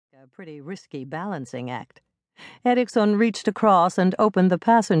A pretty risky balancing act. Eriksson reached across and opened the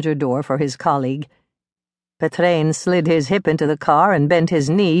passenger door for his colleague. Petrain slid his hip into the car and bent his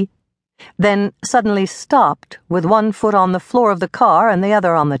knee, then suddenly stopped with one foot on the floor of the car and the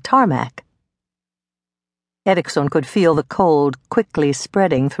other on the tarmac. Eriksson could feel the cold quickly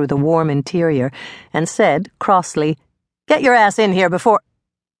spreading through the warm interior and said crossly, "Get your ass in here before—"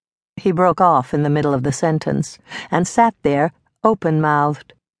 He broke off in the middle of the sentence and sat there,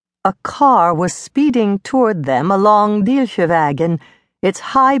 open-mouthed. A car was speeding toward them along Beige, its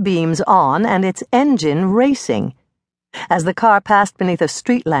high beams on and its engine racing. As the car passed beneath a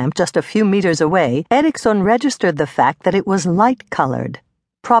street lamp just a few meters away, Eriksson registered the fact that it was light-colored,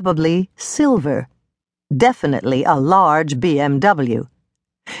 probably silver, definitely a large BMW.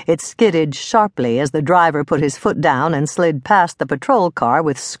 It skidded sharply as the driver put his foot down and slid past the patrol car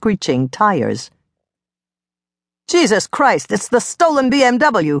with screeching tires. "Jesus Christ, it's the stolen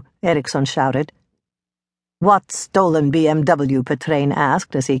BMW!" Eriksson shouted. "What stolen BMW?" Petrain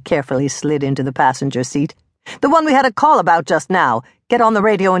asked as he carefully slid into the passenger seat. "The one we had a call about just now. Get on the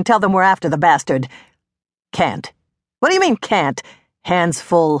radio and tell them we're after the bastard." "Can't." "What do you mean, can't?" "Hands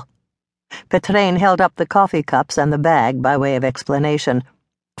full." Petrain held up the coffee cups and the bag by way of explanation.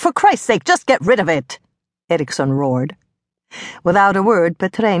 "For Christ's sake, just get rid of it!" Eriksson roared. Without a word,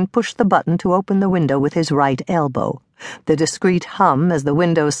 Petrain pushed the button to open the window with his right elbow. The discreet hum as the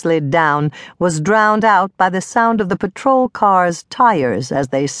window slid down was drowned out by the sound of the patrol car's tires as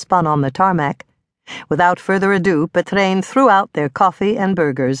they spun on the tarmac. Without further ado, Petrain threw out their coffee and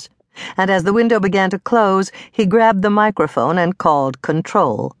burgers, and as the window began to close, he grabbed the microphone and called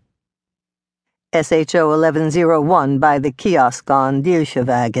control. "SHO 1101 by the kiosk on Beige.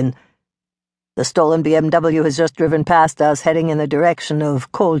 The stolen BMW has just driven past us, heading in the direction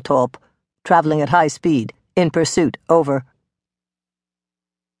of Kohltorp, traveling at high speed. In pursuit. Over."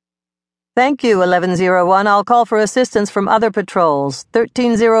 "Thank you, 1101. I'll call for assistance from other patrols.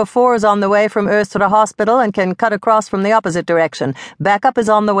 1304 is on the way from Östra Hospital and can cut across from the opposite direction. Backup is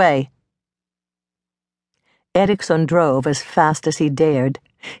on the way." Eriksson drove as fast as he dared.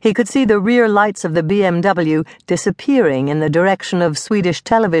 He could see the rear lights of the BMW disappearing in the direction of Swedish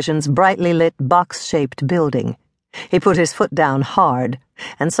Television's brightly lit box-shaped building. He put his foot down hard,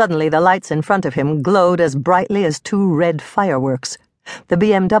 and suddenly the lights in front of him glowed as brightly as two red fireworks. The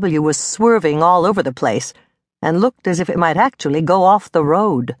BMW was swerving all over the place, and looked as if it might actually go off the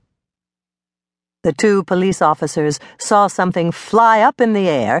road. The two police officers saw something fly up in the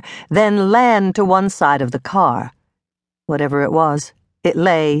air, then land to one side of the car. Whatever it was, it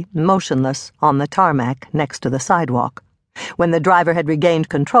lay, motionless, on the tarmac next to the sidewalk. When the driver had regained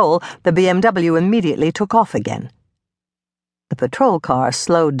control, the BMW immediately took off again. The patrol car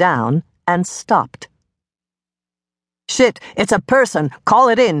slowed down and stopped. "Shit, it's a person! Call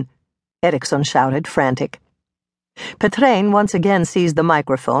it in!" Eriksson shouted, frantic. Petrain once again seized the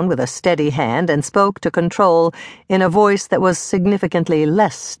microphone with a steady hand and spoke to control in a voice that was significantly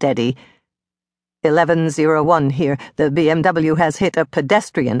less steady. 1101 here. The BMW has hit a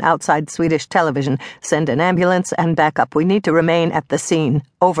pedestrian outside Swedish Television. Send an ambulance and backup. We need to remain at the scene.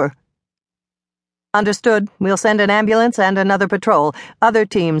 Over." "Understood. We'll send an ambulance and another patrol. Other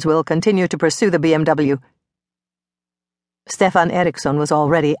teams will continue to pursue the BMW." Stefan Eriksson was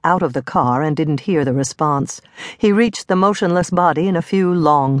already out of the car and didn't hear the response. He reached the motionless body in a few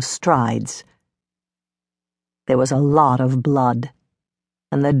long strides. There was a lot of blood,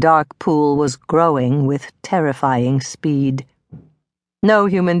 and the dark pool was growing with terrifying speed. No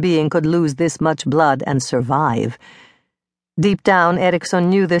human being could lose this much blood and survive. Deep down, Eriksson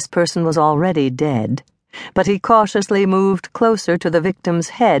knew this person was already dead, but he cautiously moved closer to the victim's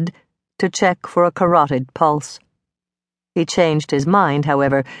head to check for a carotid pulse. He changed his mind,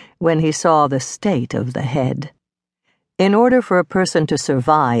 however, when he saw the state of the head. In order for a person to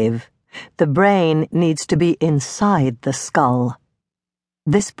survive, the brain needs to be inside the skull.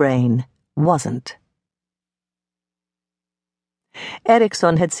 This brain wasn't.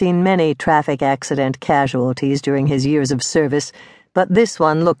 Eriksson had seen many traffic accident casualties during his years of service, but this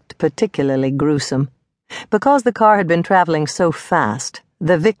one looked particularly gruesome. Because the car had been traveling so fast,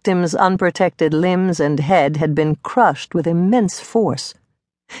 the victim's unprotected limbs and head had been crushed with immense force.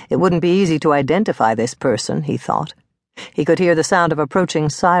 It wouldn't be easy to identify this person, he thought. He could hear the sound of approaching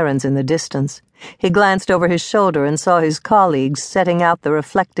sirens in the distance. He glanced over his shoulder and saw his colleagues setting out the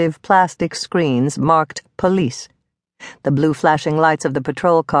reflective plastic screens marked police. The blue flashing lights of the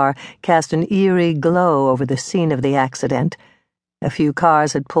patrol car cast an eerie glow over the scene of the accident. A few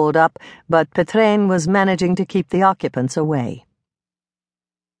cars had pulled up, but Petrain was managing to keep the occupants away.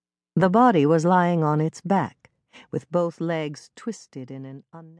 The body was lying on its back, with both legs twisted in an